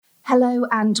Hello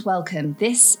and welcome.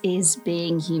 This is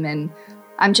Being Human.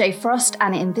 I'm Jo Frost,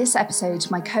 and in this episode,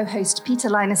 my co-host Peter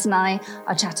Linus and I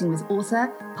are chatting with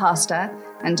author, pastor,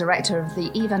 and director of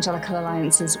the Evangelical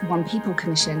Alliance's One People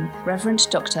Commission, Reverend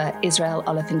Dr. Israel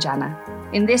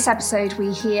Olofinjana. In this episode,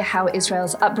 we hear how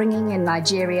Israel's upbringing in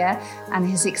Nigeria and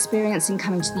his experience in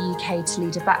coming to the UK to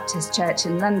lead a Baptist church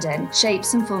in London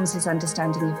shapes and forms his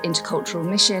understanding of intercultural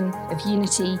mission, of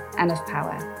unity, and of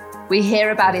power. We hear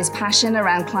about his passion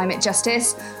around climate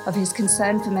justice, of his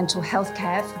concern for mental health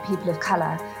care for people of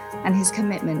colour, and his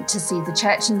commitment to see the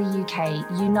church in the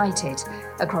UK united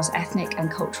across ethnic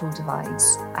and cultural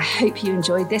divides. I hope you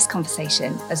enjoyed this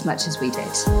conversation as much as we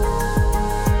did.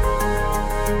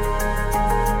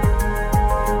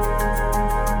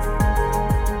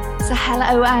 So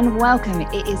hello and welcome.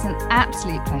 It is an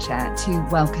absolute pleasure to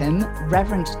welcome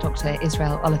Reverend Dr.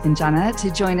 Israel Olofinjana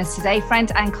to join us today, friend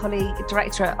and colleague,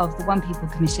 director of the One People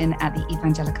Commission at the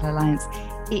Evangelical Alliance.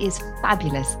 It is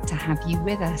fabulous to have you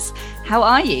with us. How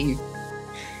are you?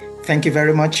 Thank you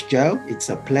very much, Jo. It's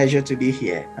a pleasure to be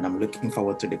here, and I'm looking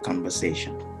forward to the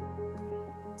conversation.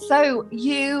 So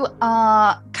you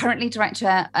are currently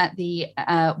director at the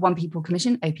One People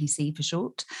Commission, OPC for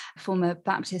short, former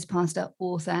Baptist pastor,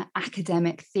 author,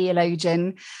 academic,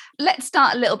 theologian. Let's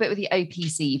start a little bit with the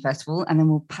OPC, first of all, and then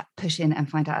we'll push in and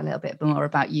find out a little bit more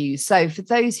about you. So for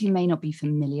those who may not be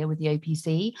familiar with the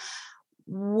OPC,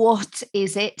 what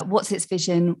is it? What's its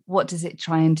vision? What does it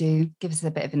try and do? Give us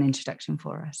a bit of an introduction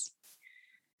for us.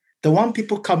 The One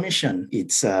People Commission,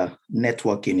 it's a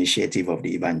network initiative of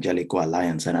the Evangelical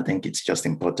Alliance. And I think it's just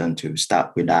important to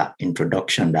start with that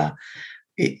introduction that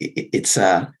it's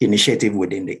an initiative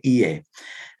within the EA.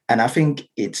 And I think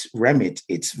its remit,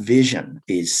 its vision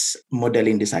is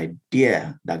modeling this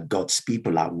idea that God's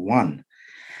people are one.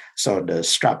 So the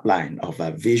strapline of our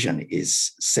vision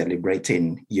is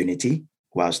celebrating unity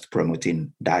whilst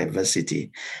promoting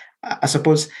diversity. I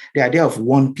suppose the idea of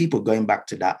one people, going back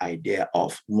to that idea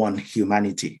of one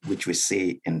humanity, which we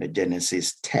see in the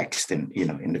Genesis text and,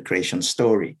 in the creation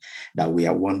story, that we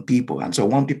are one people. And so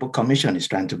One People Commission is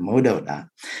trying to model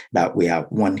that we are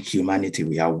one humanity,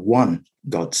 we are one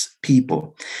God's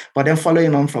people. But then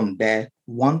following on from there,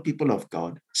 one people of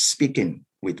God speaking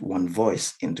with one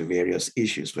voice into various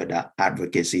issues, whether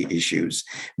advocacy issues,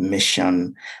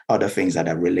 mission, other things that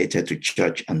are related to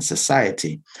church and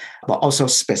society, but also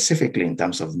specifically in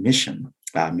terms of mission,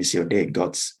 Missio Dei,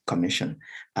 God's commission,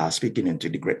 speaking into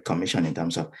the Great Commission in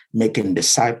terms of making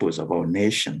disciples of our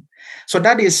nation. So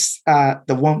that is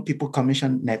the One People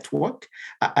Commission network.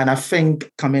 And I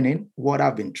think coming in, what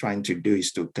I've been trying to do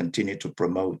is to continue to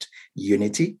promote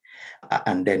unity.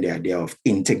 And then the idea of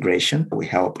integration. We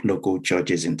help local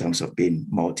churches in terms of being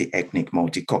multi-ethnic,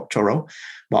 multicultural,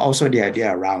 but also the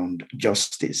idea around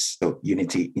justice, so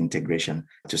unity, integration,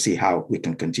 to see how we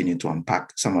can continue to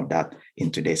unpack some of that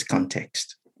in today's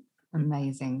context.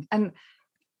 Amazing. And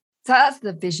so that's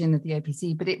the vision of the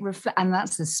OPC, but and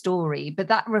that's the story, but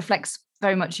that reflects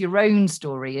very much your own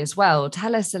story as well.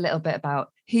 Tell us a little bit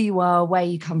about who you are, where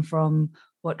you come from,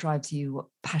 what drives you, what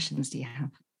passions do you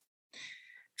have?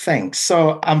 Thanks.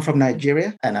 So I'm from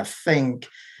Nigeria, and I think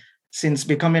since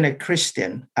becoming a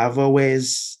Christian, I've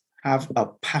always have a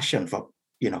passion for,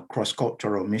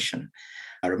 cross-cultural mission.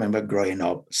 I remember growing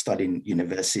up, studying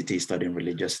university, studying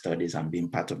religious studies, and being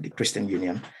part of the Christian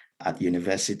Union at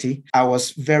university. I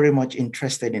was very much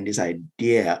interested in this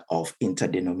idea of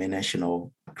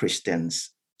interdenominational Christians,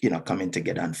 coming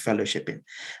together and fellowshipping.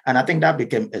 And I think that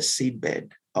became a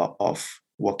seedbed of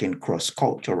working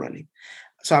cross-culturally.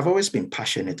 So I've always been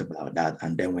passionate about that.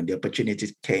 And then when the opportunity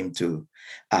came to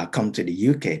come to the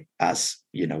UK as,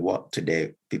 what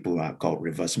today people are called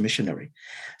reverse missionary.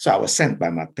 So I was sent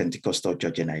by my Pentecostal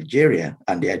church in Nigeria.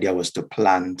 And the idea was to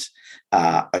plant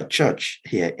a church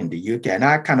here in the UK. And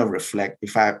I kind of reflect,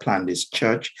 if I plant this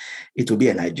church, it will be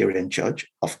a Nigerian church.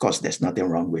 Of course, there's nothing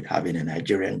wrong with having a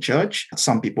Nigerian church.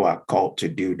 Some people are called to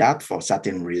do that for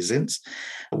certain reasons,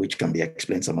 which can be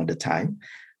explained some other time.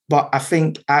 But I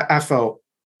think I felt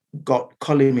God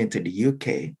calling me to the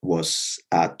UK was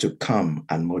to come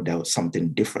and model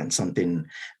something different, something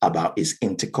about his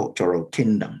intercultural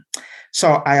kingdom.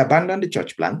 So I abandoned the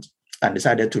church plant and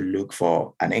decided to look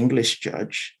for an English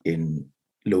church in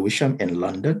Lewisham in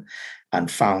London, and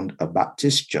found a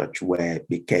Baptist church where it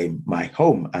became my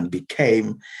home and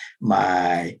became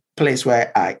my place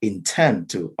where I intend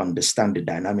to understand the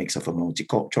dynamics of a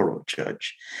multicultural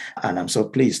church. And I'm so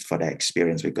pleased for that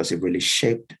experience because it really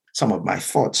shaped some of my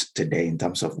thoughts today in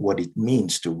terms of what it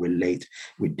means to relate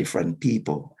with different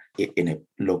people in a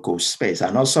local space.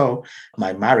 And also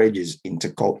my marriage is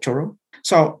intercultural.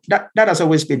 So that has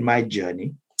always been my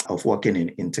journey. of working in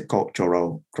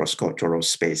intercultural, cross-cultural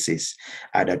spaces,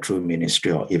 either through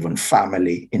ministry or even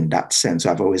family in that sense.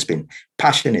 So I've always been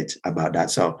passionate about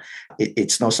that. So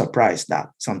it's no surprise that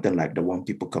something like the One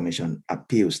People Commission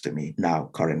appeals to me now,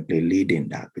 currently leading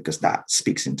that, because that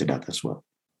speaks into that as well.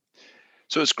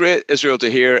 So it's great, Israel, to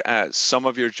hear some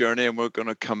of your journey, and we're going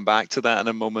to come back to that in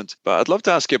a moment. But I'd love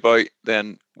to ask you about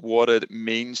then what it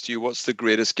means to you. What's the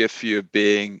greatest gift for you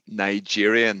being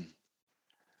Nigerian?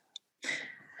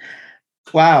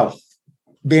 Wow,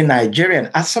 being Nigerian.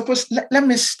 I suppose, let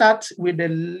me start with a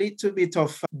little bit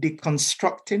of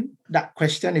deconstructing that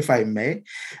question, if I may.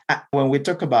 When we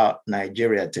talk about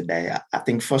Nigeria today, I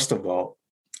think, first of all,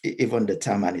 even the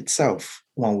term in itself,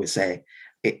 when we say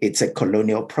it's a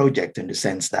colonial project in the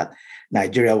sense that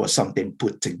Nigeria was something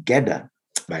put together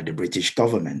by the British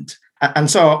government. And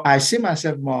so I see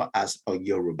myself more as a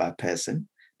Yoruba person.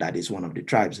 That is one of the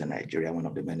tribes in Nigeria, one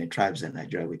of the many tribes in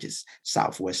Nigeria, which is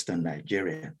southwestern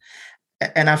Nigeria.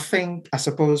 And I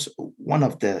suppose one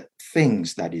of the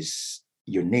things that is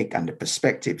unique and the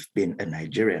perspective being a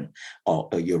Nigerian or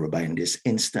a Yoruba in this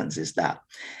instance is that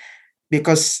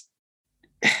because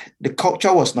the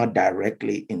culture was not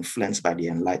directly influenced by the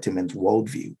Enlightenment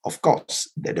worldview. Of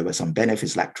course, there were some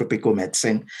benefits like tropical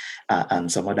medicine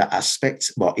and some other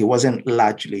aspects, but it wasn't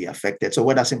largely affected. So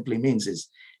what that simply means is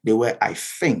the way I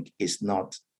think is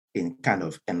not in kind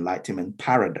of Enlightenment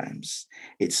paradigms.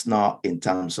 It's not in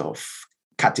terms of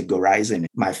categorizing.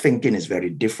 My thinking is very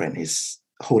different. It's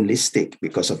holistic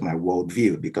because of my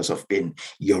worldview, because of being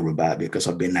Yoruba, because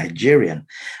of being Nigerian.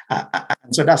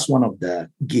 And so that's one of the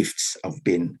gifts of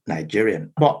being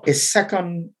Nigerian. But a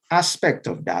second aspect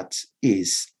of that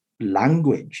is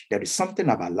language. There is something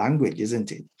about language,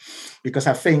 isn't it? Because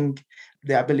I think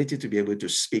the ability to be able to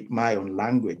speak my own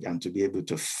language and to be able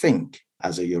to think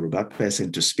as a Yoruba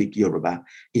person, to speak Yoruba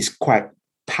is quite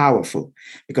powerful,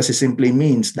 because it simply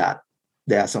means that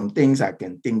there are some things I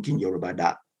can think in Yoruba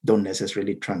that don't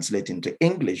necessarily translate into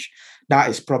English.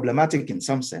 That is problematic in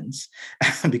some sense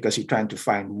because you're trying to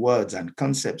find words and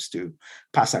concepts to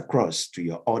pass across to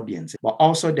your audience. But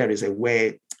also there is a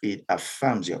way it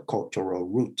affirms your cultural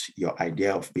root, your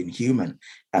idea of being human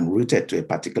and rooted to a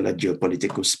particular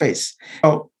geopolitical space.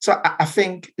 So I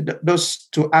think those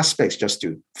two aspects, just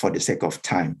for the sake of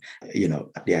time,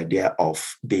 the idea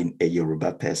of being a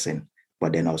Yoruba person,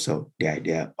 but then also the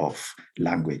idea of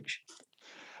language.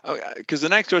 Because the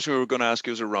next question we were going to ask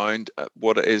you is around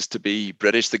what it is to be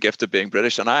British, the gift of being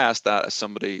British. And I asked that as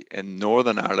somebody in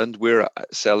Northern Ireland. We're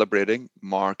celebrating,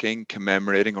 marking,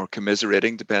 commemorating, or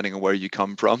commiserating, depending on where you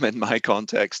come from. In my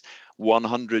context,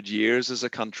 100 years as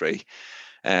a country.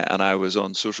 And I was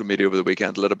on social media over the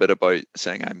weekend a little bit about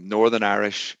saying I'm Northern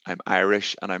Irish, I'm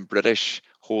Irish, and I'm British,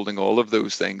 holding all of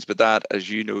those things. But that, as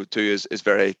you know too, is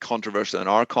very controversial in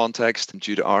our context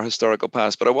due to our historical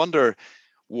past. But I wonder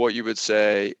what you would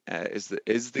say is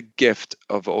the gift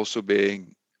of also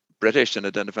being British and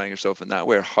identifying yourself in that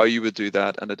way, or how you would do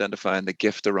that and identifying the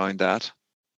gift around that.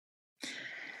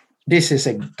 This is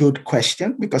a good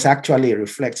question because actually it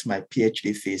reflects my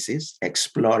PhD thesis,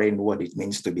 exploring what it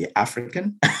means to be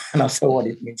African and also what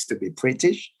it means to be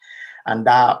British, and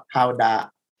how that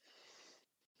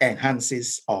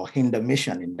enhances or hinder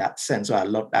mission in that sense. So I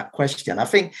love that question. I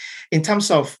think in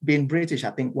terms of being British, I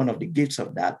think one of the gifts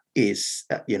of that is,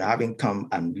 having come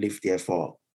and lived here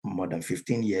for more than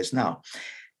 15 years now,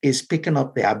 is picking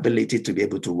up the ability to be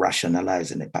able to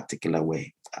rationalize in a particular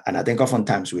way. And I think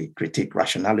oftentimes we critique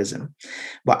rationalism,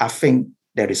 but I think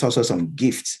there is also some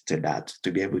gifts to that,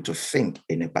 to be able to think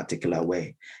in a particular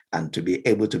way and to be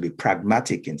able to be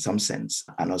pragmatic in some sense.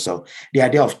 And also the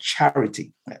idea of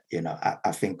charity,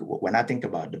 I think when I think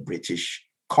about the British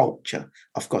culture,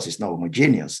 of course, it's not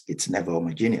homogeneous. It's never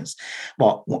homogeneous.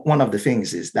 But one of the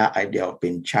things is that idea of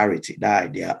being charity, that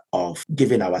idea of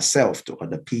giving ourselves to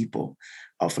other people,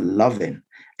 of loving.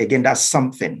 Again, that's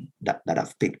something that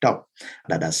I've picked up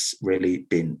that has really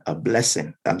been a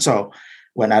blessing. And so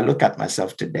when I look at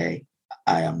myself today,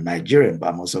 I am Nigerian, but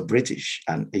I'm also British.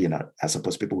 And, I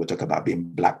suppose people will talk about being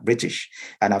Black British.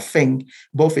 And I think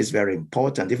both is very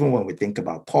important. Even when we think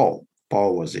about Paul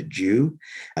was a Jew,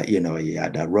 he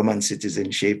had a Roman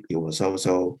citizenship. He was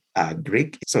also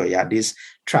Greek. So he had this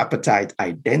tripartite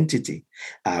identity,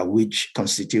 which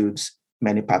constitutes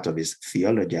many parts of his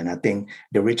theology. And I think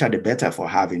the richer, the better for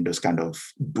having those kind of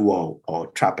dual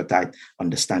or tripartite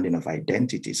understanding of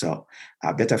identity. So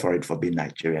better for it for being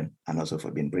Nigerian and also for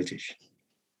being British.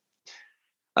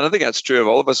 And I think that's true of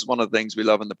all of us. One of the things we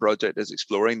love in the project is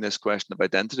exploring this question of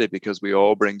identity, because we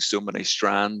all bring so many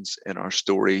strands in our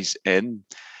stories in.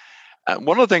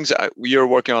 One of the things that you're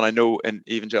working on, I know, in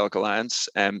Evangelical Alliance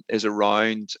is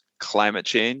around climate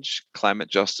change, climate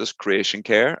justice, creation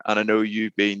care. And I know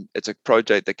it's a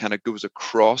project that kind of goes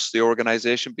across the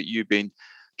organization, but you've been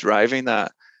driving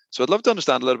that. So I'd love to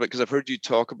understand a little bit, because I've heard you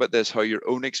talk about this, how your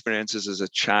own experiences as a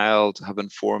child have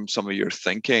informed some of your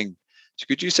thinking. So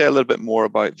could you say a little bit more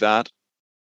about that?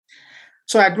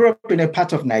 So I grew up in a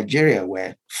part of Nigeria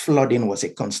where flooding was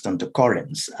a constant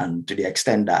occurrence, and to the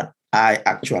extent that I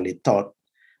actually thought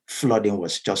flooding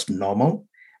was just normal.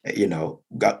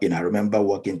 I remember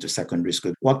walking to secondary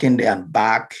school, walking there and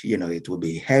back, it would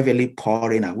be heavily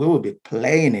pouring and we would be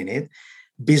playing in it.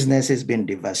 Businesses being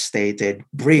devastated,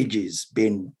 bridges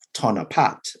being torn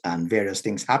apart, and various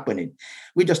things happening.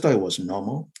 We just thought it was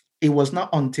normal. It was not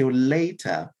until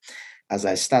later, as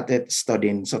I started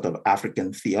studying sort of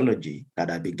African theology,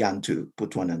 that I began to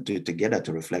put one and two together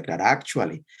to reflect that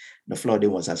actually the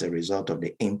flooding was as a result of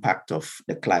the impact of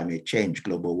the climate change,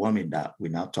 global warming that we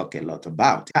now talk a lot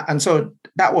about. And so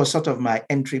that was sort of my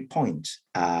entry point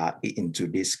into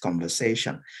this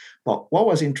conversation. But what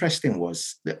was interesting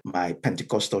was that my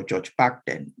Pentecostal church back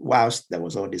then, whilst there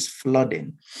was all this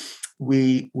flooding,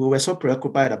 we were so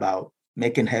preoccupied about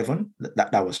making heaven.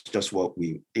 That was just what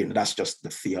that's just the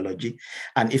theology.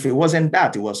 And if it wasn't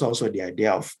that, it was also the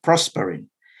idea of prospering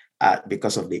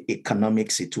because of the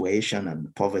economic situation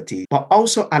and poverty. But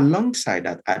also alongside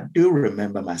that, I do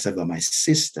remember myself and my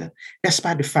sister,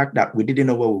 despite the fact that we didn't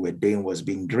know what we were doing was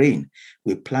being green,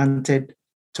 we planted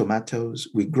tomatoes.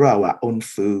 We grow our own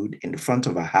food in the front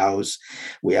of our house.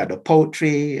 We had a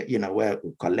poultry, where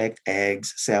we collect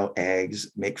eggs, sell eggs,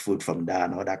 make food from that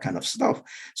and all that kind of stuff.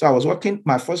 So I was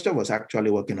my first job was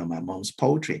actually working on my mom's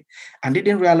poultry, and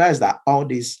didn't realize that all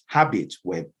these habits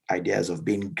were ideas of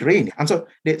being green. And so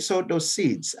they sowed those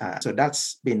seeds. So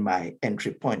that's been my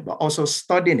entry point, but also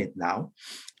studying it now,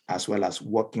 as well as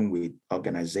working with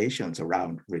organizations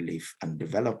around relief and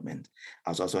development,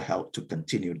 has also helped to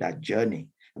continue that journey,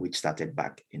 which started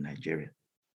back in Nigeria.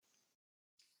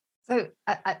 So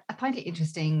I find it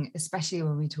interesting, especially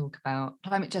when we talk about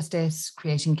climate justice,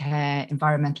 creation care,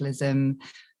 environmentalism,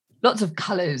 lots of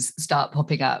colours start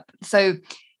popping up. So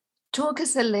talk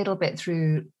us a little bit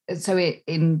through,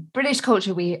 in British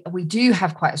culture, we do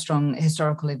have quite a strong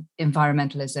historical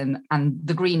environmentalism and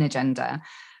the green agenda.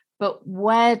 But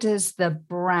where does the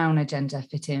brown agenda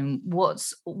fit in?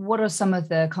 What are some of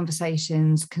the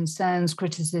conversations, concerns,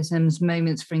 criticisms,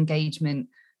 moments for engagement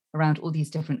around all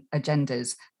these different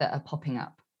agendas that are popping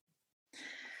up?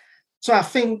 So I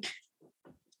think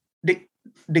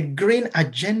the green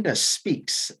agenda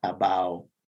speaks about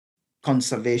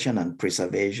conservation and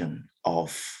preservation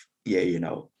of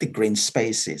the green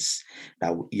spaces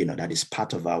that is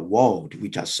part of our world,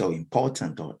 which are so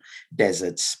important, or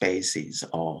desert spaces,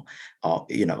 or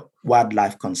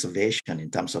wildlife conservation in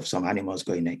terms of some animals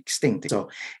going extinct. So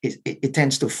it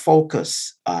tends to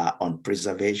focus on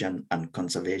preservation and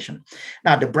conservation.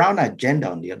 Now, the brown agenda,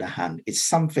 on the other hand, is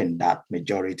something that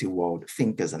majority world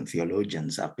thinkers and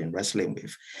theologians have been wrestling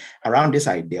with around this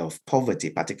idea of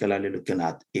poverty, particularly looking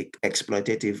at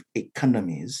exploitative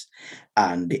economies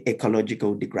and the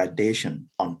ecological degradation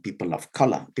on people of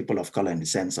color in the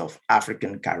sense of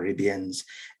African Caribbeans,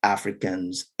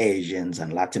 Africans, Asians,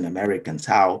 and Latin Americans,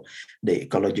 how the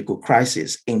ecological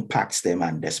crisis impacts them.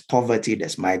 And there's poverty,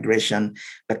 there's migration,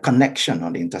 the connection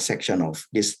on the intersection of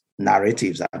these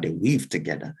narratives that they weave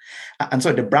together. And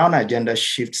so the brown agenda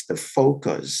shifts the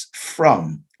focus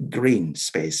from green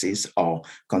spaces or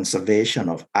conservation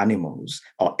of animals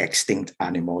or extinct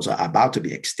animals or about to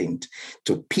be extinct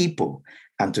to people,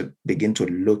 and to begin to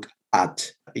look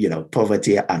at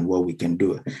poverty and what we can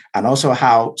do, and also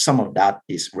how some of that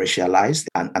is racialized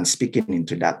and speaking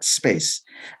into that space.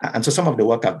 And so some of the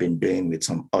work I've been doing with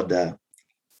some other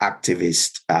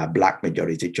activist Black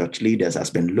majority church leaders has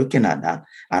been looking at that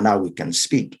and how we can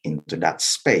speak into that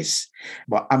space.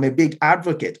 But I'm a big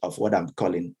advocate of what I'm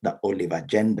calling the olive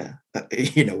agenda,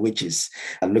 which is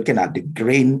looking at the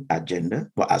green agenda,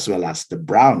 but as well as the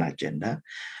brown agenda.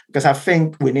 Because I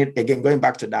think we need, again, going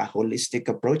back to that holistic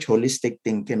approach, holistic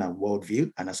thinking and worldview.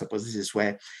 And I suppose this is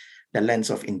where the lens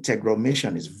of integral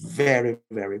mission is very,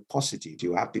 very positive.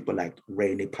 You have people like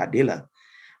Rainey Padilla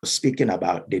speaking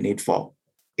about the need for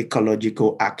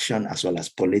ecological action as well as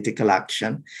political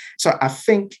action. So I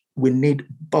think we need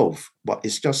both, but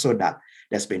it's just so that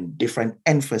there's been different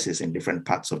emphasis in different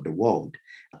parts of the world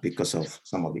because of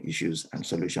some of the issues and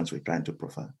solutions we're trying to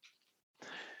provide.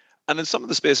 And in some of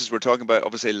the spaces we're talking about,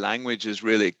 obviously language is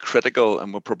really critical,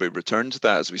 and we'll probably return to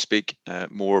that as we speak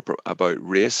more about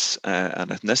race and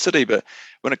ethnicity. But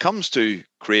when it comes to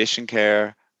creation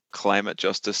care, climate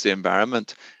justice, the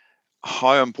environment,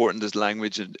 how important is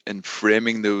language in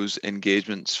framing those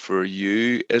engagements for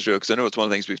you, Israel? Because I know it's one of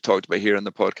the things we've talked about here on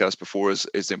the podcast before is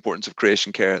the importance of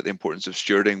creation care, the importance of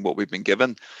stewarding what we've been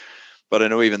given. But I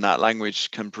know even that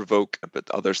language can provoke, but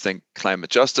others think climate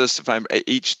justice.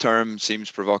 Each term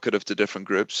seems provocative to different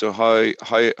groups. So how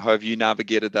have you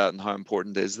navigated that, and how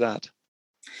important is that?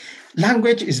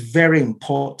 Language is very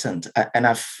important. And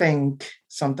I think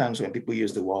sometimes when people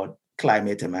use the word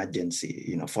climate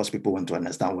emergency, first people want to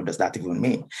understand what does that even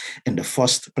mean in the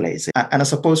first place. And I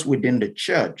suppose within the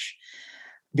church,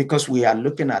 because we are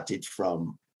looking at it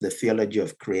from the theology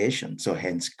of creation, so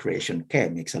hence creation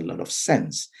care makes a lot of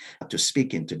sense to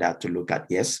speak into that, to look at,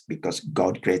 yes, because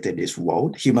God created this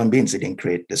world. Human beings didn't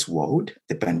create this world.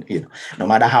 No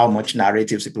matter how much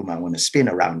narratives people might want to spin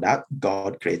around that,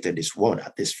 God created this world,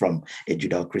 at least from a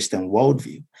Judeo-Christian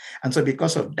worldview. And so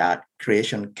because of that,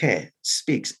 creation care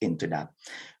speaks into that.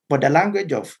 But the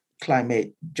language of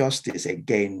climate justice,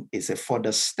 again, is a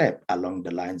further step along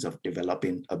the lines of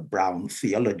developing a brown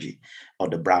theology or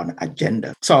the brown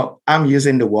agenda. So I'm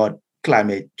using the word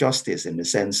climate justice in the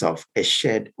sense of a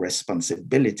shared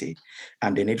responsibility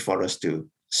and the need for us to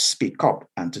speak up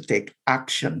and to take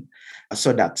action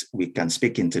so that we can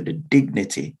speak into the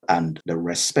dignity and the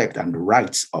respect and the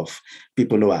rights of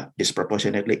people who are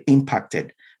disproportionately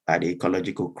impacted by the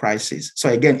ecological crisis. So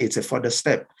again, it's a further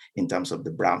step in terms of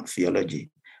the brown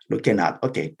theology, looking at,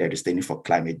 okay, there is the need for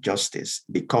climate justice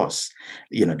because,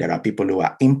 there are people who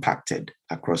are impacted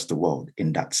across the world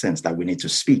in that sense that we need to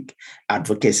speak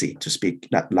advocacy, to speak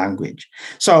that language.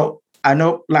 So I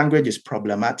know language is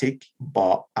problematic,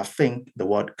 but I think the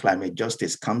word climate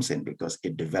justice comes in because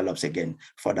it develops, again,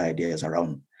 further ideas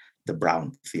around the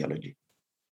brown theology.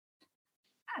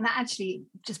 And actually,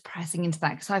 just pressing into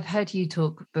that, because I've heard you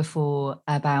talk before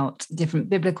about different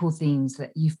biblical themes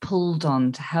that you've pulled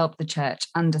on to help the church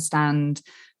understand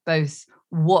both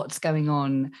what's going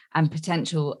on and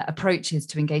potential approaches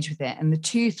to engage with it. And the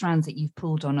two strands that you've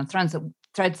pulled on are threads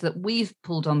that we've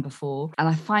pulled on before, and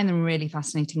I find them really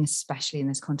fascinating, especially in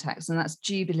this context, and that's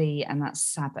Jubilee and that's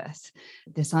Sabbath.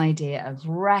 This idea of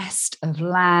rest, of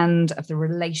land, of the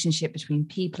relationship between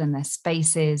people and their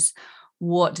spaces.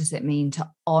 What does it mean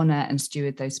to honor and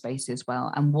steward those spaces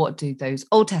well? And what do those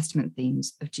Old Testament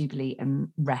themes of Jubilee and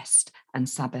rest and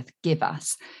Sabbath give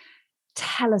us?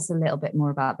 Tell us a little bit more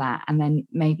about that, and then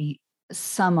maybe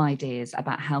some ideas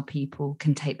about how people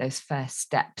can take those first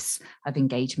steps of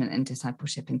engagement and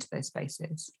discipleship into those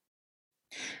spaces.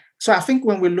 So I think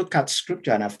when we look at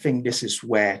scripture, and I think this is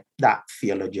where that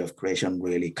theology of creation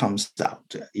really comes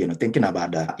out, thinking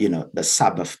about the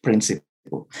Sabbath principle.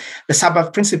 The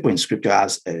Sabbath principle in scripture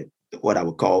has what I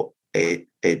would call a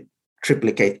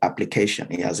triplicate application.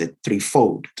 It has a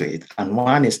threefold to it. And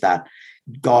one is that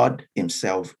God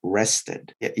himself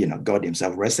rested. God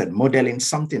himself rested, modeling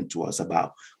something to us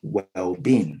about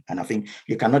well-being. And I think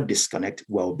you cannot disconnect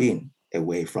well-being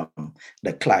away from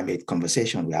the climate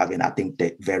conversation we're having. I think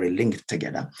they're very linked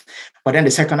together. But then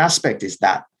the second aspect is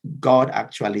that God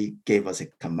actually gave us a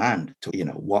command to,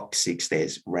 work 6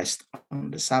 days, rest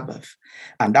on the Sabbath.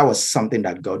 And that was something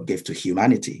that God gave to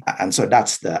humanity. And so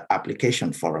that's the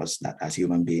application for us, that as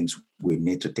human beings, we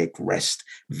need to take rest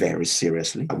very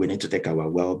seriously. We need to take our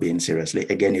well-being seriously.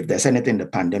 Again, if there's anything the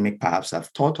pandemic perhaps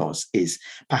have taught us, is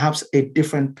perhaps a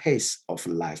different pace of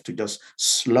life, to just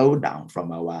slow down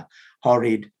from our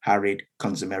harried,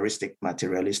 consumeristic,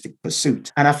 materialistic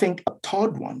pursuit. And I think a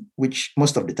third one, which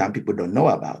most of the time people don't know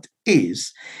about,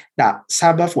 is that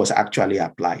Sabbath was actually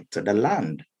applied to the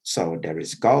land. So there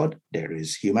is God, there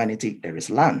is humanity, there is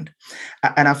land.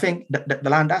 And I think the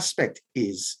land aspect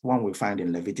is one we find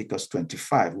in Leviticus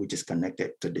 25, which is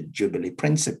connected to the Jubilee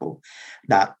principle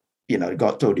that,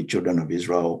 God told the children of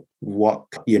Israel,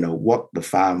 work the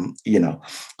farm,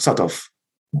 sort of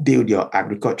build your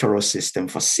agricultural system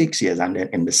for 6 years, and then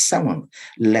in the seventh,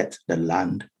 let the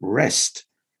land rest.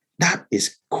 That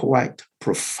is quite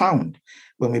profound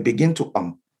when we begin to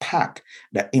unpack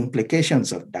the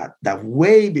implications of that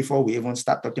way before we even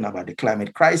start talking about the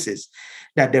climate crisis,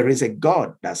 that there is a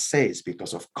God that says,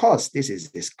 because of course, this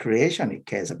is his creation, he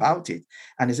cares about it,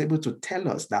 and is able to tell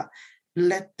us that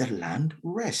let the land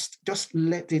rest. Just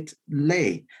let it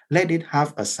lay. Let it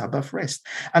have a Sabbath rest.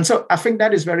 And so I think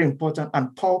that is very important.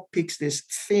 And Paul picks this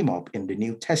theme up in the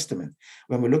New Testament.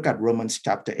 When we look at Romans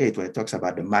chapter 8, where it talks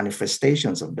about the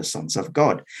manifestations of the sons of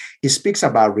God, he speaks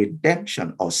about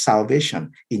redemption or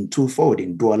salvation in twofold.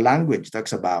 In dual language, it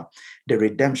talks about the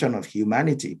redemption of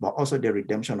humanity, but also the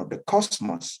redemption of the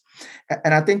cosmos.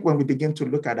 And I think when we begin to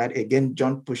look at that, again,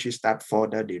 John pushes that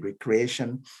further, the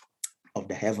recreation of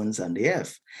the heavens and the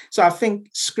earth. So I think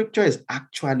scripture is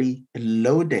actually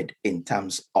loaded in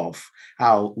terms of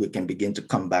how we can begin to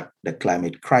combat the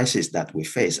climate crisis that we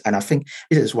face. And I think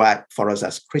this is why, for us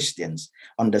as Christians,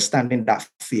 understanding that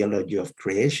theology of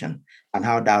creation and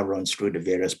how that runs through the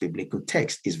various biblical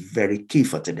texts is very key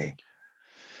for today.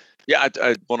 Yeah,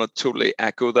 I want to totally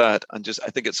echo that. And I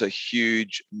think it's a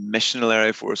huge missional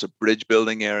area for us, a bridge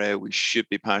building area. We should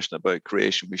be passionate about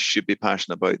creation. We should be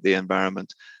passionate about the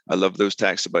environment. I love those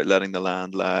texts about letting the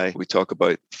land lie. We talk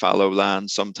about fallow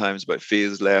land, sometimes about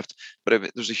fields left.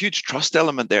 But there's a huge trust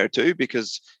element there too,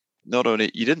 because not only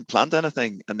you didn't plant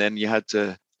anything and then you had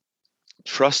to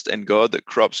trust in God that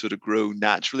crops would grow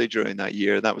naturally during that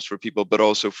year. That was for people, but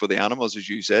also for the animals. As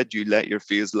you said, you let your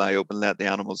fields lie open, let the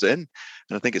animals in.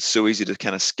 And I think it's so easy to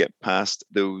kind of skip past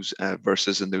those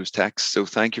verses and those texts. So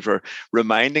thank you for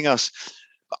reminding us.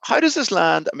 How does this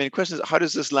land, I mean, the question is, how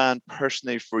does this land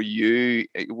personally for you?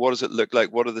 What does it look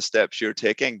like? What are the steps you're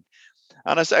taking?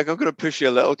 And I said, I'm going to push you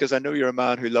a little because I know you're a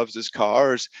man who loves his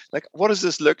cars. Like, what does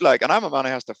this look like? And I'm a man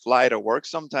who has to fly to work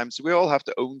sometimes. So we all have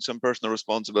to own some personal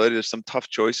responsibility. There's some tough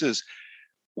choices.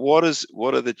 What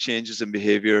are the changes in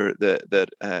behavior that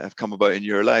have come about in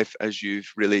your life as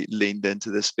you've really leaned into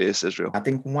this space, Israel? I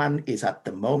think one is at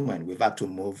the moment we've had to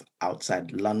move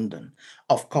outside London,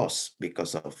 of course,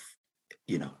 because of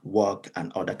work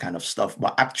and other kind of stuff.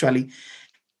 But actually,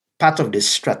 part of the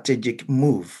strategic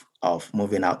move of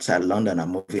moving outside London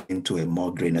and moving into a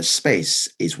more greener space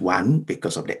is one,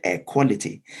 because of the air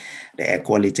quality. The air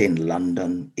quality in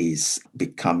London is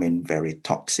becoming very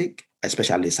toxic,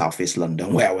 especially Southeast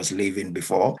London, where I was living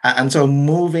before. And so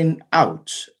moving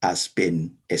out has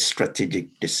been a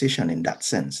strategic decision in that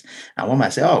sense. And one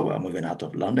might say, oh, well, moving out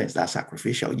of London, is that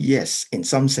sacrificial? Yes, in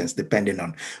some sense, depending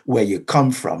on where you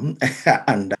come from.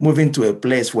 And moving to a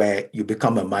place where you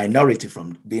become a minority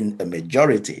from being a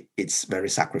majority, it's very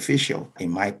sacrificial in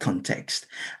my context.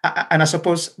 And I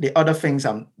suppose the other things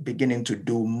I'm beginning to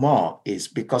do more is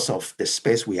because of the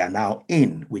space we are now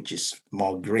in, which is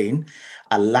more green,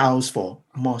 allows for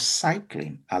more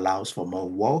cycling, allows for more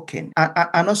walking.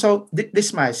 And also,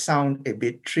 this might sound a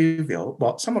bit trivial,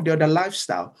 but some of the other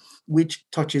lifestyle which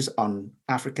touches on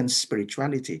African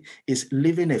spirituality is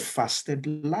living a fasted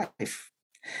life.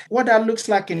 What that looks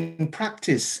like in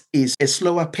practice is a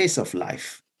slower pace of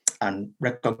life and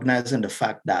recognizing the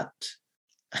fact that,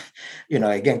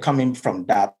 again, coming from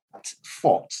that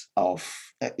thought of,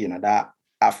 that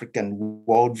African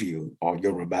worldview or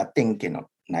Yoruba thinking or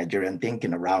Nigerian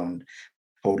thinking around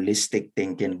holistic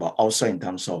thinking, but also in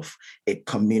terms of a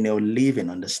communal living,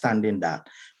 understanding that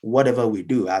whatever we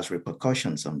do has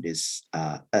repercussions on this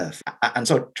earth. And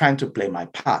so trying to play my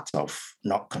part of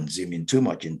not consuming too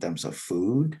much in terms of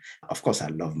food. Of course, I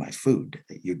love my food.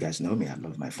 You guys know me, I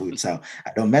love my food. So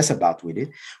I don't mess about with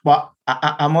it. But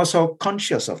I'm also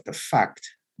conscious of the fact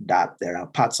that there are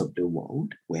parts of the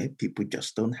world where people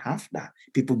just don't have that.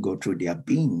 People go through their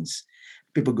beans.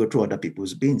 People go through other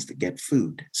people's bins to get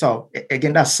food. So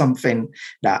again, that's something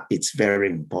that it's very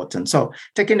important. So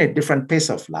taking a different pace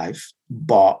of life,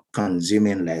 but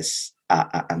consuming less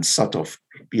and sort of,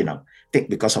 think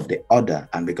because of the other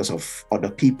and because of other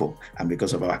people and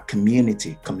because of our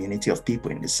community of people,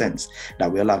 in the sense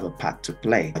that we all have a part to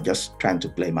play. I'm just trying to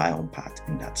play my own part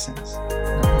in that sense.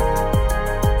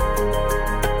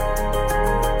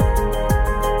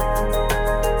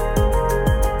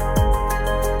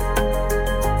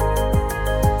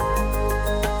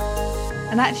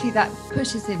 And actually that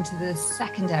pushes into the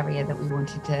second area that we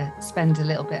wanted to spend a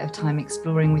little bit of time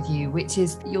exploring with you, which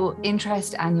is your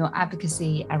interest and your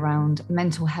advocacy around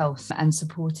mental health and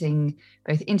supporting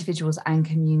both individuals and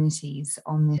communities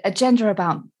on the agenda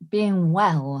about being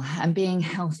well and being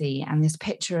healthy and this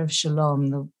picture of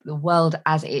shalom, the world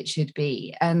as it should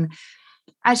be. And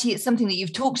actually, it's something that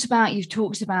you've talked about. You've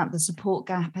talked about the support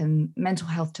gap and mental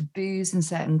health taboos in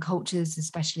certain cultures,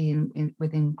 especially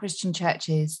within Christian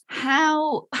churches.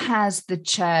 How has the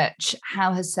church,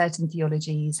 how has certain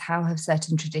theologies, how have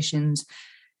certain traditions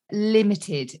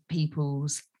limited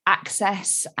people's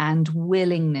access and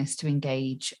willingness to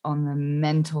engage on the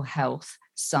mental health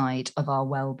side of our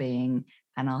well-being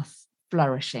and our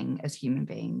flourishing as human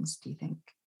beings, do you think?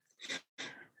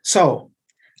 So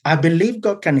I believe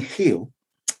God can heal,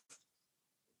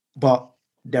 but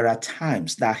there are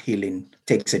times that healing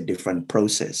takes a different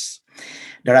process.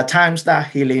 There are times that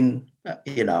healing,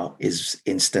 is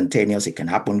instantaneous. It can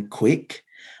happen quick,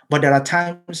 but there are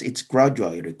times it's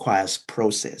gradual. It requires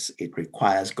process. It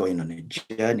requires going on a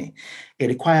journey. It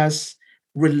requires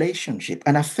relationship.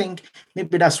 And I think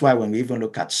maybe that's why when we even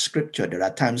look at scripture, there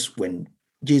are times when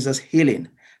Jesus' healing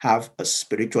have a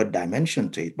spiritual dimension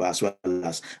to it, but as well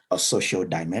as a social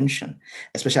dimension,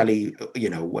 especially,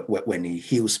 when he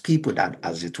heals people that,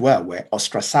 as it were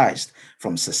ostracized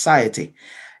from society.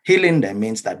 Healing them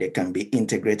means that they can be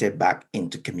integrated back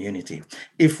into community.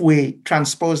 If we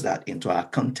transpose that into our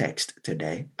context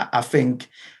today, I think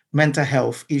mental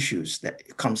health issues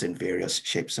that comes in various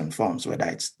shapes and forms, whether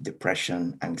it's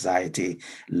depression, anxiety,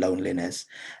 loneliness.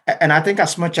 And I think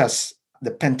as much as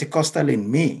the Pentecostal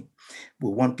in me, we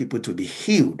want people to be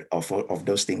healed of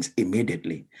those things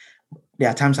immediately. There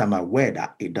are times I'm aware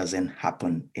that it doesn't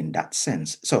happen in that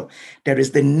sense. So there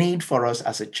is the need for us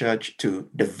as a church to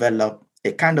develop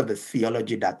a kind of a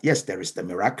theology that, yes, there is the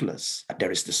miraculous,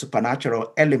 there is the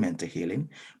supernatural element to healing,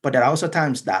 but there are also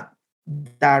times that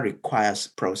requires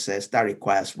process, that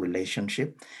requires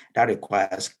relationship, that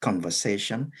requires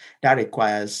conversation, that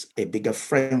requires a bigger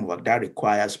framework, that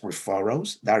requires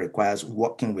referrals, that requires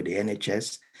working with the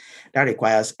NHS, that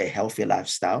requires a healthy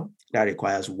lifestyle, that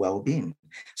requires well-being.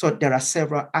 So there are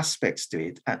several aspects to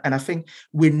it. And I think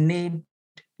we need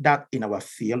that in our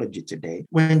theology today.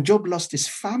 When Job lost his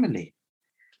family,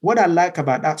 what I like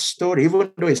about that story,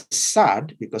 even though it's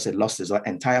sad because he lost his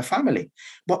entire family,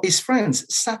 but his friends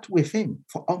sat with him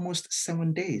for almost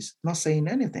 7 days, not saying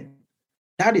anything.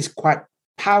 That is quite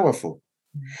powerful.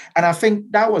 And I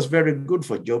think that was very good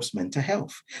for Job's mental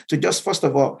health. To just, first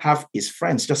of all, have his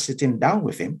friends just sitting down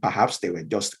with him. Perhaps they were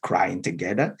just crying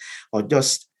together, or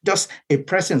just a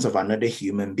presence of another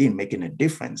human being making a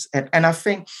difference. And I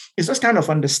think it's just kind of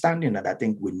understanding that I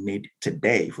think we need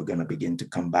today if we're going to begin to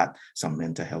combat some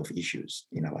mental health issues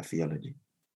in our theology.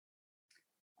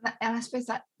 And I suppose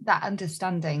that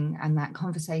understanding and that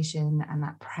conversation and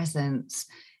that presence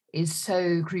is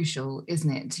so crucial,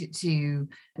 isn't it, to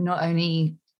not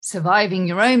only surviving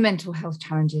your own mental health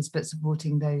challenges, but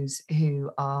supporting those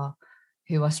who are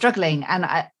struggling. And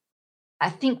I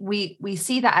think we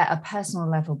see that at a personal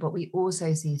level, but we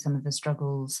also see some of the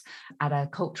struggles at a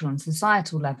cultural and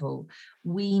societal level.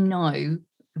 We know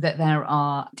that there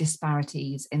are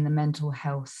disparities in the mental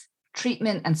health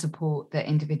treatment and support that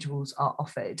individuals are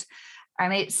offered.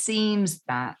 And it seems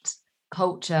that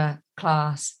culture,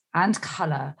 class, and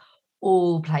colour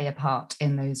all play a part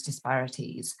in those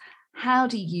disparities. How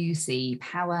do you see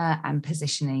power and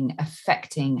positioning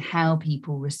affecting how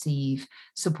people receive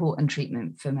support and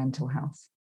treatment for mental health?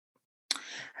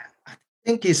 I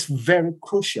think it's very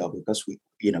crucial because we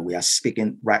are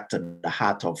speaking right to the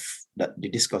heart of the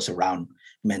discourse around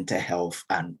mental health,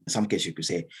 and in some cases you could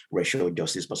say racial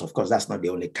justice, but of course that's not the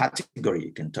only category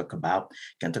you can talk about.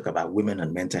 You can talk about women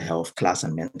and mental health, class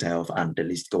and mental health, and the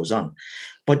list goes on.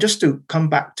 But just to come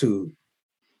back to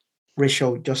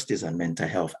racial justice and mental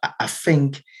health, I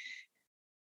think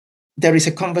there is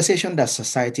a conversation that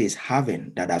society is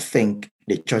having that I think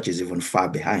the church is even far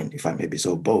behind, if I may be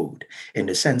so bold, in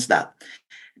the sense that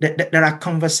there are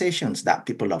conversations that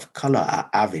people of color are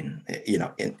having,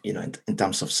 in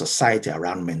terms of society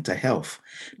around mental health,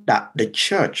 that the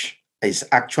church is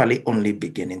actually only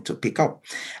beginning to pick up.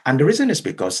 And the reason is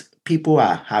because people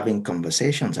are having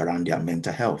conversations around their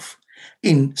mental health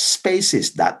in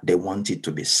spaces that they want it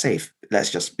to be safe. Let's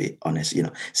just be honest,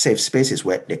 safe spaces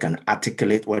where they can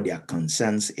articulate what their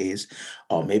concerns is,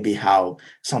 or maybe how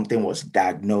something was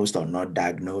diagnosed or not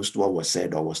diagnosed, what was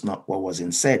said or was not, what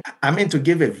wasn't said. I mean, to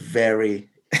give a very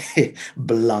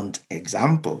blunt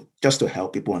example, just to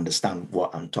help people understand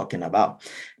what I'm talking about.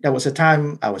 There was a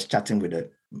time I was chatting with a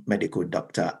medical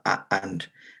doctor, and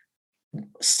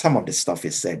some of the stuff he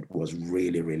said was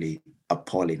really, really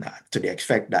appalling, to the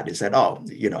effect that he said,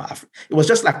 it was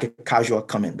just like a casual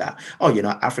comment that,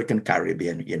 African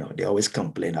Caribbean, they always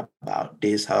complain about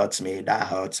this hurts me, that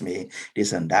hurts me,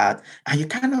 this and that. And you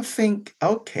kind of think,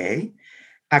 okay,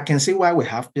 I can see why we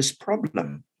have this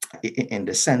problem, in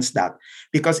the sense that,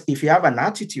 because if you have an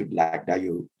attitude like that,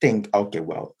 you think, okay,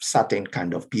 well, certain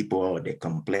kind of people, they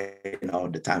complain all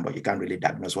the time, but you can't really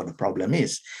diagnose what the problem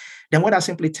is. Then what that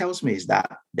simply tells me is that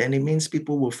then it means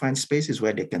people will find spaces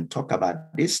where they can talk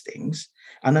about these things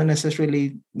and not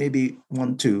necessarily maybe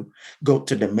want to go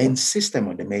to the main system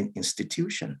or the main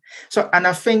institution. So, and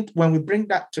I think when we bring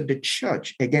that to the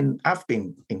church, again, I've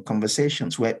been in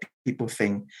conversations where people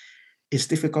think it's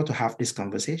difficult to have these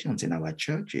conversations in our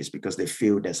churches because they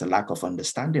feel there's a lack of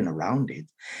understanding around it.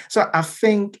 So I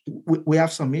think we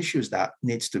have some issues that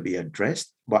needs to be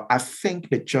addressed, but I think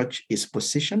the church is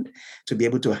positioned to be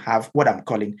able to have what I'm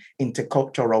calling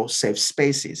intercultural safe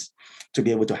spaces, to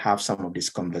be able to have some of this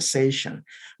conversation.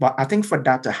 But I think for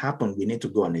that to happen, we need to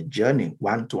go on a journey,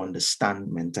 one, to understand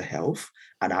mental health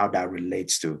and how that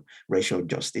relates to racial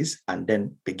justice, and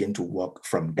then begin to work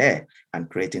from there and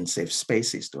creating safe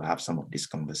spaces to have some of this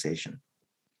conversation.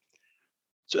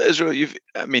 So Israel,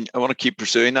 I want to keep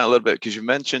pursuing that a little bit because you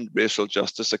mentioned racial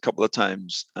justice a couple of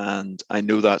times, and I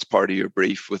know that's part of your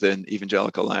brief within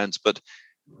Evangelical Alliance. But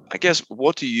I guess,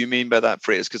 what do you mean by that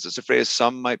phrase? Because it's a phrase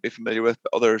some might be familiar with,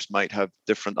 but others might have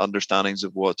different understandings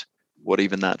of what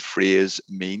even that phrase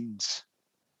means.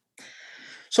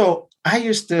 So I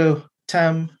used to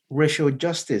term racial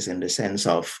justice in the sense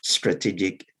of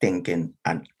strategic thinking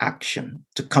and action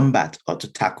to combat or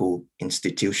to tackle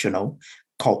institutional,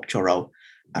 cultural,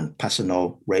 and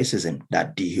personal racism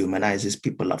that dehumanizes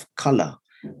people of color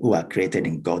who are created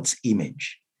in God's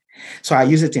image. So I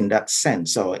use it in that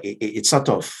sense. So it's sort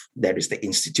of, there is the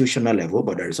institutional level,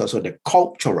 but there is also the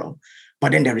cultural,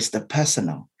 but then there is the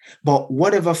personal. But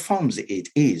whatever forms it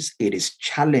is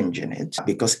challenging it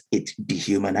because it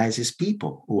dehumanizes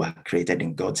people who are created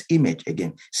in God's image.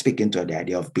 Again, speaking to the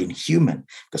idea of being human,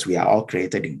 because we are all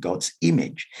created in God's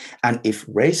image. And if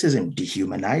racism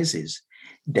dehumanizes,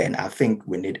 then I think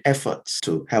we need efforts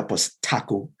to help us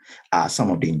tackle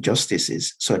some of the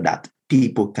injustices so that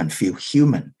people can feel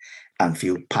human and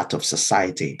feel part of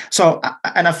society. So,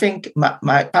 and I think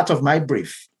my part of my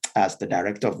brief as the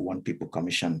director of One People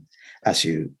Commission, as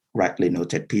you rightly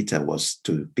noted, Peter, was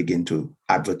to begin to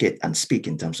advocate and speak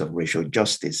in terms of racial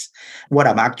justice. What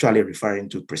I'm actually referring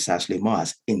to precisely more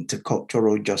as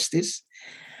intercultural justice,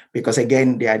 because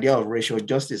again, the idea of racial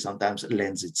justice sometimes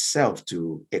lends itself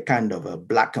to a kind of a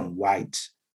black and white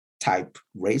type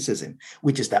racism,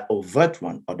 which is the overt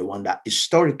one or the one that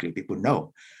historically people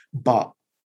know. But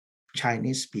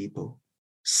Chinese people,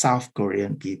 South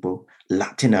Korean people,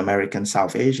 Latin American,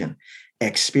 South Asian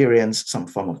experience some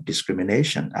form of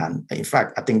discrimination. And in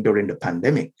fact, I think during the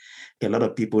pandemic, a lot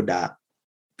of people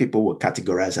were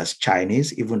categorized as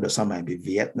Chinese, even though some might be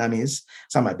Vietnamese,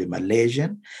 some might be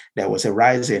Malaysian. There was a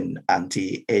rise in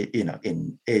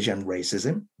in Asian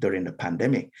racism during the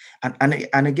pandemic.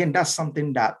 And again, that's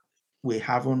something that we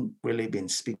haven't really been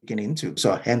speaking into.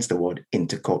 So hence the word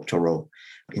intercultural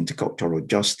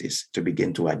justice, to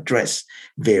begin to address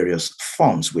various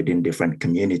forms within different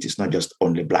communities, not just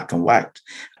only black and white.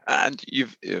 And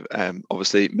you've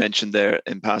obviously mentioned there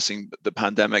in passing the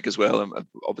pandemic as well. And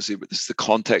obviously, this is the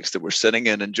context that we're sitting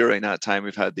in. And during that time,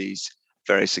 we've had these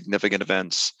very significant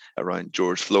events around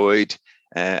George Floyd,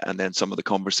 and then some of the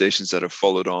conversations that have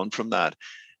followed on from that.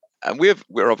 And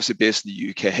we're obviously based in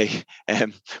the UK,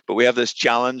 but we have this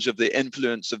challenge of the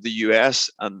influence of the US,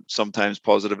 and sometimes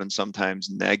positive and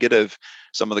sometimes negative.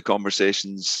 Some of the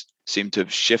conversations seem to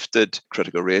have shifted,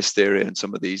 critical race theory and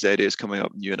some of these ideas coming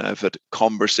up. And you and I have had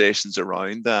conversations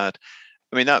around that.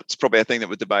 I mean, that's probably a thing that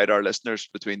would divide our listeners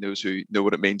between those who know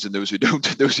what it means and those who don't,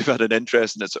 those who've had an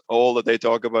interest. And it's all that they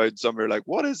talk about. Some are like,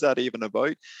 what is that even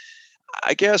about?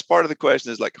 I guess part of the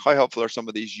question is like, how helpful are some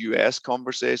of these US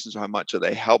conversations? How much are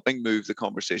they helping move the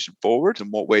conversation forward?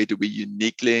 In what way do we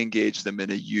uniquely engage them in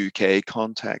a UK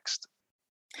context?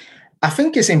 I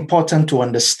think it's important to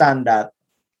understand that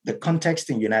the context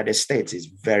in the United States is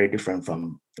very different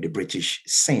from the British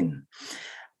scene.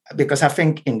 Because I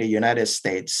think in the United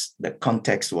States, the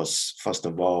context was, first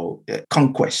of all,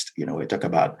 conquest. We talk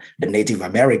about the Native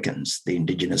Americans, the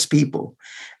indigenous people.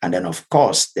 And then, of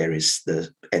course, there is the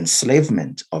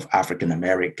enslavement of African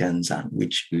Americans, and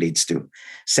which leads to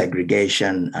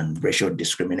segregation and racial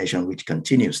discrimination, which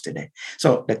continues today.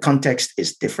 So the context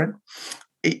is different.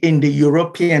 In the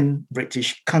European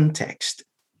British context,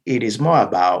 it is more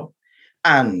about,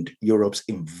 and Europe's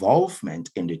involvement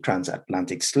in the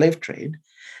transatlantic slave trade,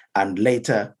 and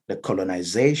later the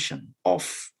colonization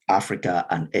of Africa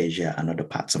and Asia and other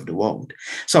parts of the world.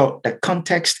 So the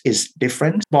context is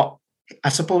different, but I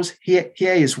suppose here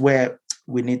is where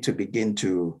we need to begin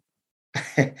to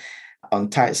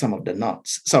untie some of the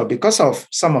knots. So because of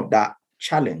some of that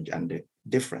challenge and the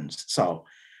difference, so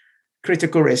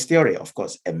critical race theory, of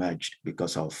course, emerged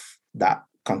because of that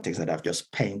context that I've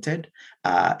just painted.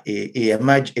 It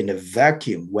emerged in a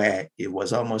vacuum where it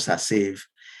was almost as if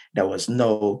there was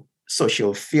no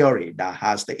social theory that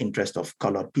has the interest of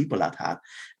colored people at heart.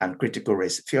 And critical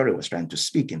race theory was trying to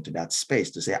speak into that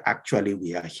space to say, actually,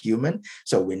 we are human.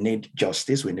 So we need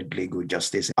justice. We need legal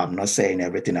justice. I'm not saying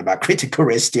everything about critical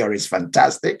race theory is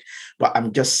fantastic, but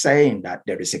I'm just saying that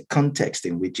there is a context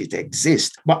in which it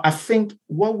exists. But I think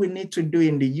what we need to do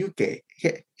in the UK,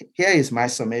 here is my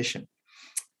summation.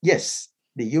 Yes,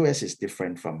 the US is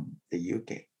different from the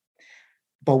UK.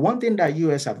 But one thing that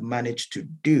US have managed to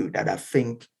do that I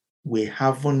think we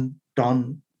haven't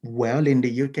done well in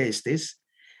the UK is this.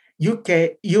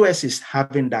 US is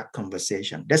having that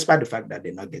conversation, despite the fact that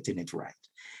they're not getting it right.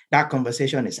 That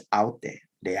conversation is out there.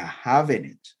 They are having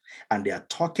it and they are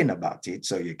talking about it.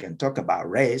 So you can talk about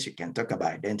race, you can talk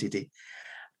about identity.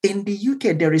 in the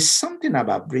UK, there is something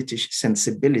about British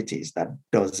sensibilities that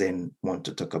doesn't want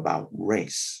to talk about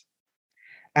race.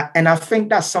 And I think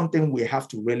that's something we have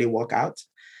to really work out.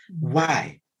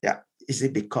 Why? Yeah. Is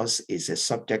it because it's a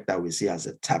subject that we see as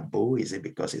a taboo? Is it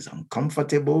because it's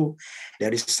uncomfortable?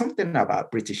 There is something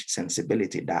about British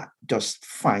sensibility that just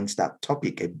finds that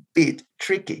topic a bit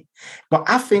tricky. But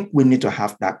I think we need to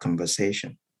have that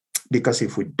conversation, because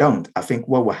if we don't, I think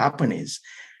what will happen is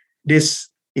this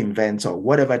event or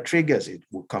whatever triggers it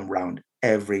will come round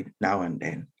every now and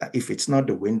then. If it's not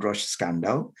the Windrush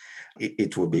scandal,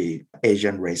 it will be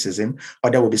Asian racism, or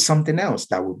there will be something else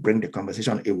that will bring the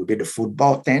conversation. It will be the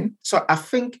football thing. So I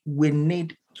think we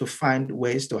need to find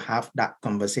ways to have that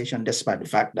conversation, despite the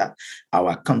fact that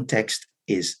our context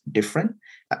is different.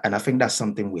 And I think that's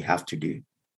something we have to do.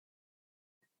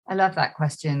 I love that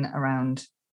question around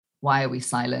why are we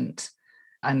silent?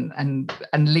 And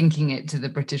linking it to the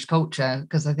British culture,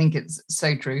 because I think it's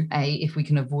so true. If we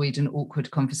can avoid an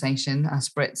awkward conversation, us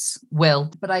Brits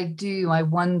will. But I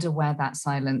wonder where that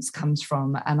silence comes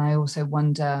from. And I also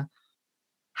wonder,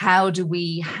 how do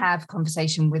we have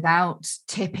conversation without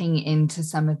tipping into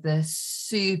some of the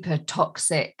super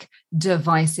toxic,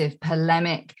 divisive,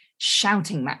 polemic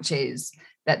shouting matches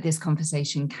that this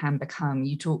conversation can become?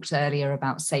 You talked earlier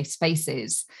about safe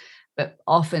spaces. But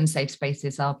often safe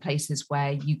spaces are places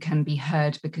where you can be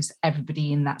heard because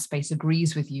everybody in that space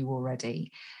agrees with you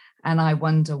already. And I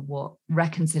wonder what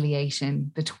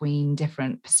reconciliation between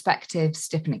different perspectives,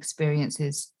 different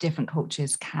experiences, different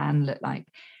cultures can look like.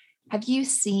 Have you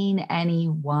seen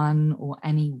anyone or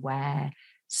anywhere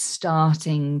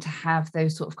starting to have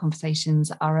those sort of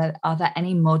conversations? Are there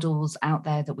any models out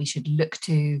there that we should look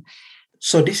to?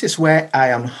 So this is where I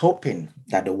am hoping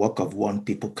that the work of One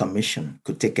People Commission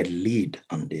could take a lead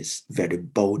on this very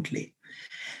boldly,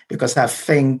 because I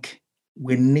think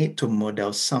we need to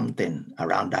model something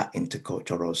around that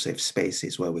intercultural safe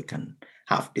spaces where we can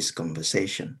have this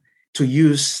conversation. To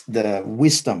use the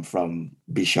wisdom from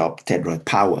Bishop Tedroy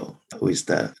Powell, who is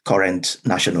the current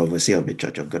National Overseer of the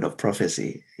Church of God of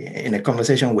Prophecy, in a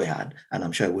conversation we had, and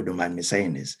I'm sure he wouldn't mind me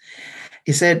saying this,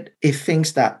 he said he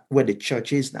thinks that where the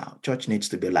church is now, church needs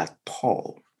to be like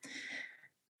Paul,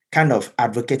 kind of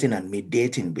advocating and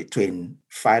mediating between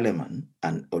Philemon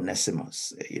and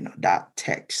Onesimus. That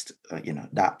text,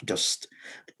 that just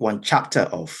one chapter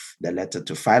of the letter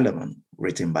to Philemon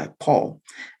written by Paul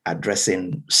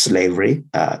addressing slavery,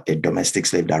 a domestic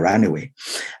slave that ran away.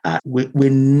 We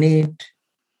need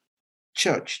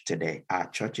church today, our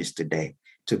churches today,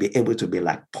 to be able to be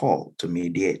like Paul, to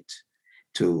mediate,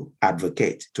 to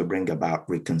advocate, to bring about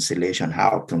reconciliation.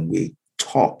 How can we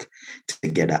talk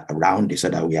together around this so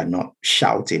that we are not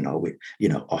shouting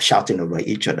or shouting over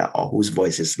each other, or whose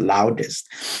voice is loudest?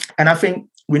 And I think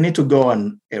we need to go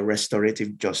on a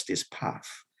restorative justice path.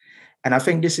 And I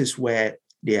think this is where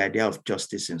the idea of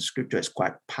justice in Scripture is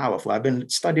quite powerful. I've been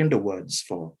studying the words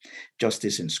for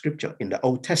justice in Scripture. In the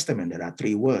Old Testament, there are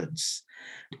 3 words.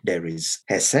 There is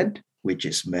Hesed, which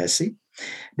is mercy.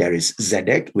 There is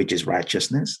Zedek, which is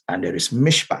righteousness, and there is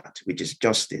Mishpat, which is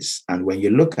justice. And when you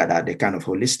look at that, they're kind of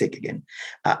holistic again.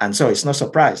 And so it's no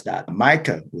surprise that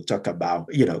Micah will talk about,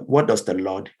 what does the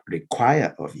Lord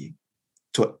require of you?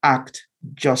 To act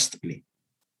justly,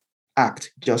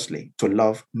 to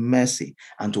love mercy,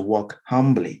 and to walk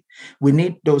humbly. We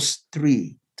need those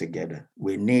 3 together.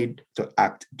 We need to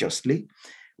act justly,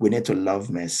 we need to love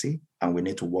mercy, and we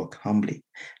need to walk humbly.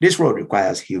 This road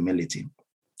requires humility.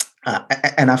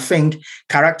 And I think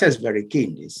character is very key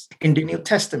in this. In the New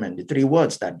Testament, the 3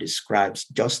 words that describes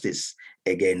justice,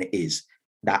 again, is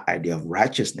that idea of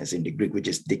righteousness in the Greek, which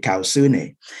is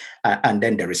dikaiosyne. And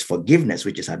then there is forgiveness,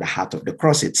 which is at the heart of the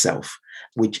cross itself,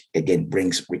 which again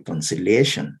brings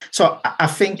reconciliation. So I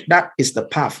think that is the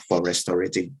path for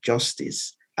restorative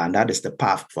justice. And that is the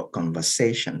path for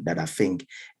conversation that I think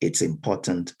it's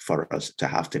important for us to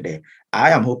have today. I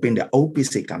am hoping the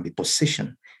OPC can be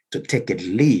positioned to take a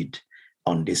lead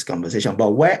on this conversation.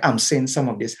 But where I'm seeing some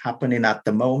of this happening at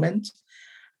the moment,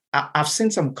 I've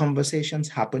seen some conversations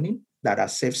happening that are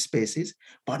safe spaces,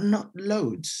 but not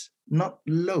loads.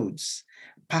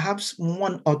 Perhaps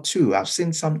 1 or 2. I've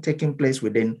seen some taking place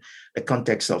within the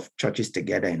context of churches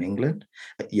together in England,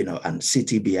 and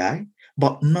CTBI,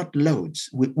 but not loads.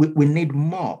 We need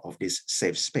more of these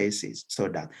safe spaces so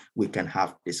that we can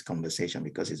have this conversation,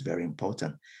 because it's very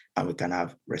important, and we can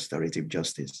have restorative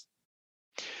justice.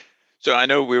 So I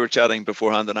know we were chatting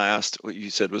beforehand, and I asked what you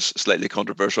said was a slightly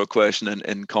controversial question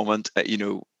in comment.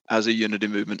 As a unity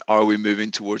movement, are we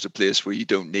moving towards a place where you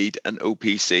don't need an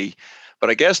OPC? But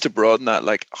I guess to broaden that,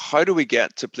 how do we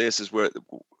get to places where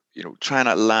trying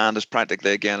to land as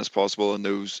practically again as possible in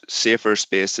those safer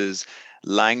spaces.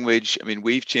 Language, I mean,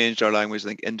 we've changed our language, I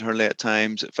think, internally at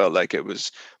times. It felt like it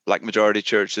was Black majority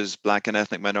churches, Black and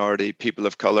ethnic minority, people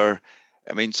of color.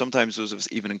 I mean, sometimes those of us,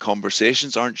 even in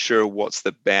conversations, aren't sure what's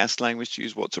the best language to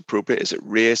use, what's appropriate. Is it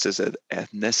race? Is it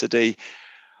ethnicity?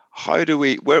 How do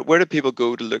where do people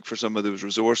go to look for some of those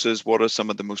resources? What are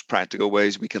some of the most practical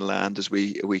ways we can land as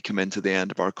we come into the end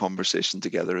of our conversation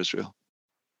together, Israel?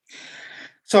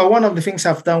 So one of the things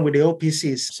I've done with the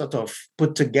OPC is sort of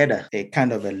put together a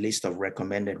kind of a list of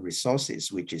recommended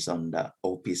resources, which is on the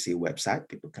OPC website.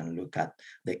 People can look at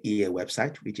the EA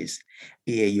website, which is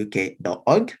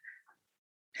eauk.org.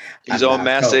 He's on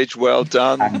message. Well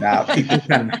done. And people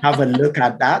can have a look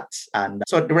at that. And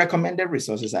so the recommended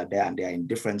resources are there, and they're in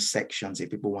different sections.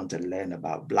 If people want to learn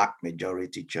about Black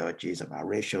majority churches, about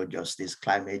racial justice,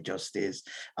 climate justice,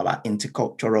 about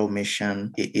intercultural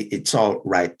mission, it's all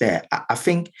right there. I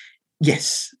think,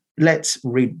 yes, let's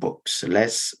read books.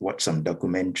 Let's watch some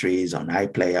documentaries on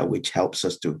iPlayer, which helps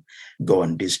us to go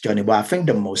on this journey. But I think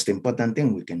the most important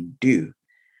thing we can do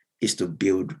is to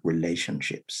build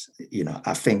relationships.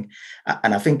 I think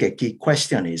a key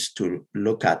question is to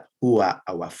look at who are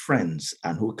our friends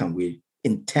and who can we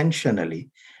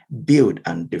intentionally build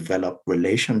and develop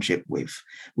relationship with.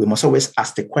 We must always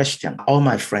ask the question, are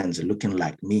my friends looking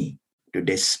like me? Do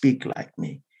they speak like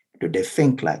me? Do they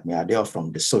think like me? Are they all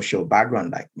from the social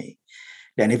background like me?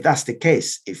 Then if that's the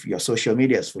case, if your social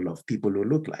media is full of people who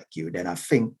look like you, then I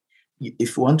think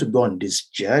if you want to go on this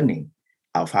journey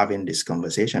of having this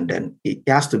conversation, then it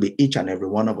has to be each and every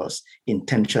one of us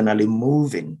intentionally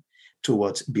moving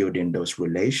towards building those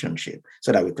relationships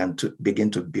so that we can begin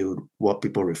to build what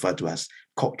people refer to as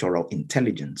cultural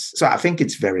intelligence. So I think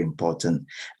it's very important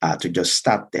to just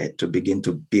start there, to begin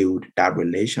to build that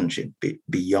relationship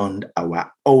beyond our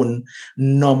own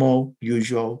normal,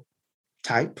 usual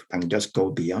type and just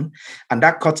go beyond. And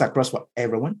that cuts across for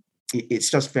everyone. It's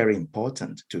just very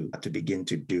important to begin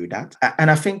to do that. And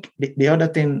I think the other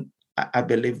thing I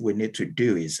believe we need to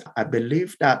do is, I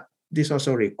believe that this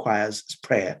also requires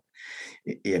prayer.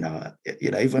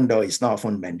 Even though it's not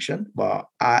often mentioned, but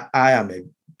I am a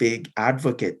big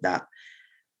advocate that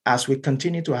as we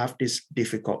continue to have this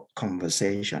difficult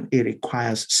conversation, it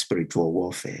requires spiritual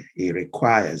warfare. It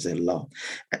requires a lot.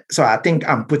 So I think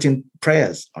I'm putting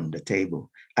prayers on the table.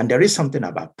 And there is something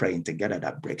about praying together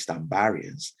that breaks down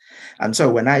barriers. And so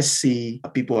when I see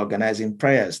people organizing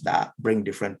prayers that bring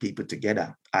different people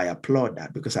together, I applaud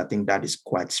that, because I think that is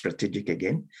quite strategic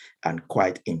again and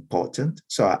quite important.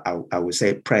 So I would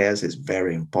say prayers is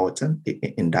very important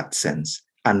in that sense.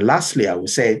 And lastly, I would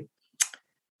say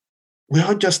we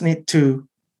all just need to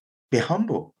be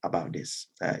humble about this.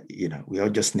 We all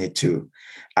just need to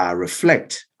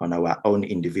reflect on our own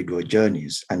individual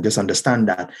journeys and just understand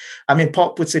that. I mean,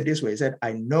 Paul puts it this way: he said,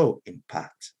 "I know in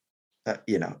part."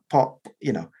 Paul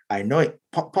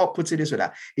puts it this way,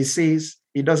 that he sees,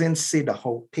 he doesn't see the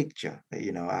whole picture.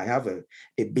 I have a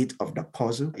bit of the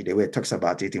puzzle, the way it talks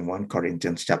about it in 1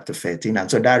 Corinthians chapter 13. And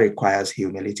so that requires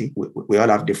humility. We all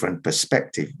have different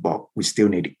perspectives, but we still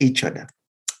need each other.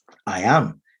 I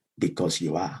am because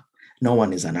you are. No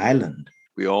one is an island.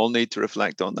 We all need to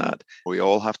reflect on that. We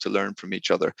all have to learn from each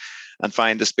other and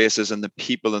find the spaces and the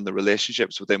people and the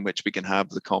relationships within which we can have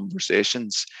the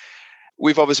conversations.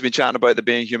 We've obviously been chatting about the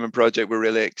Being Human project. We're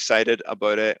really excited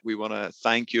about it. We want to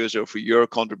thank you, Israel, for your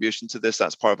contribution to this.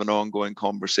 That's part of an ongoing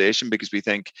conversation, because we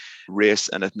think race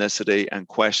and ethnicity and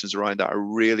questions around that are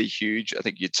really huge. I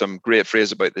think you had some great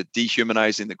phrase about the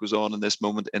dehumanizing that goes on in this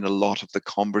moment in a lot of the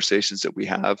conversations that we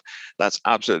have. That's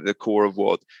absolutely the core of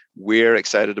what we're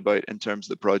excited about in terms of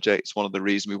the project. It's one of the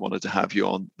reasons we wanted to have you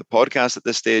on the podcast at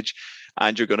this stage.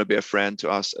 And you're going to be a friend to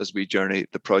us as we journey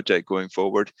the project going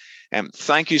forward.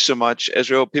 Thank you so much,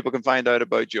 Israel. People can find out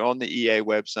about you on the EA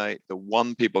website, the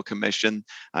One People Commission.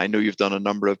 I know you've done a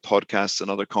number of podcasts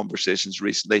and other conversations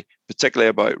recently, particularly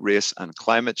about race and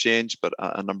climate change, but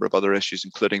a number of other issues,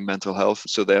 including mental health.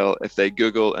 So if they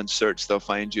Google and search, they'll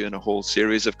find you in a whole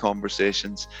series of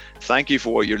conversations. Thank you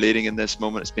for what you're leading in this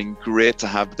moment. It's been great to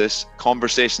have this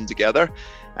conversation together.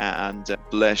 And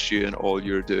bless you in all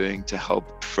you're doing to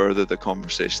help further the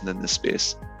conversation in this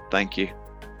space. Thank you.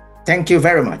 Thank you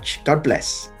very much. God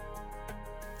bless.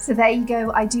 So there you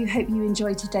go. I do hope you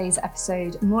enjoyed today's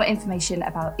episode. More information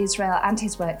about Israel and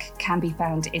his work can be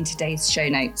found in today's show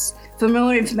notes. For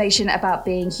more information about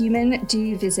Being Human,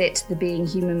 do visit the Being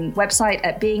Human website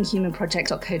at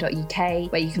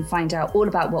beinghumanproject.co.uk, where you can find out all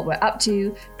about what we're up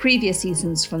to, previous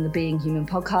seasons from the Being Human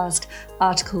podcast,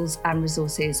 articles and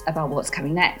resources about what's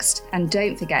coming next. And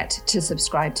don't forget to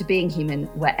subscribe to Being Human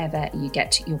wherever you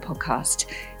get your podcast.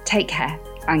 Take care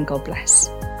and God bless.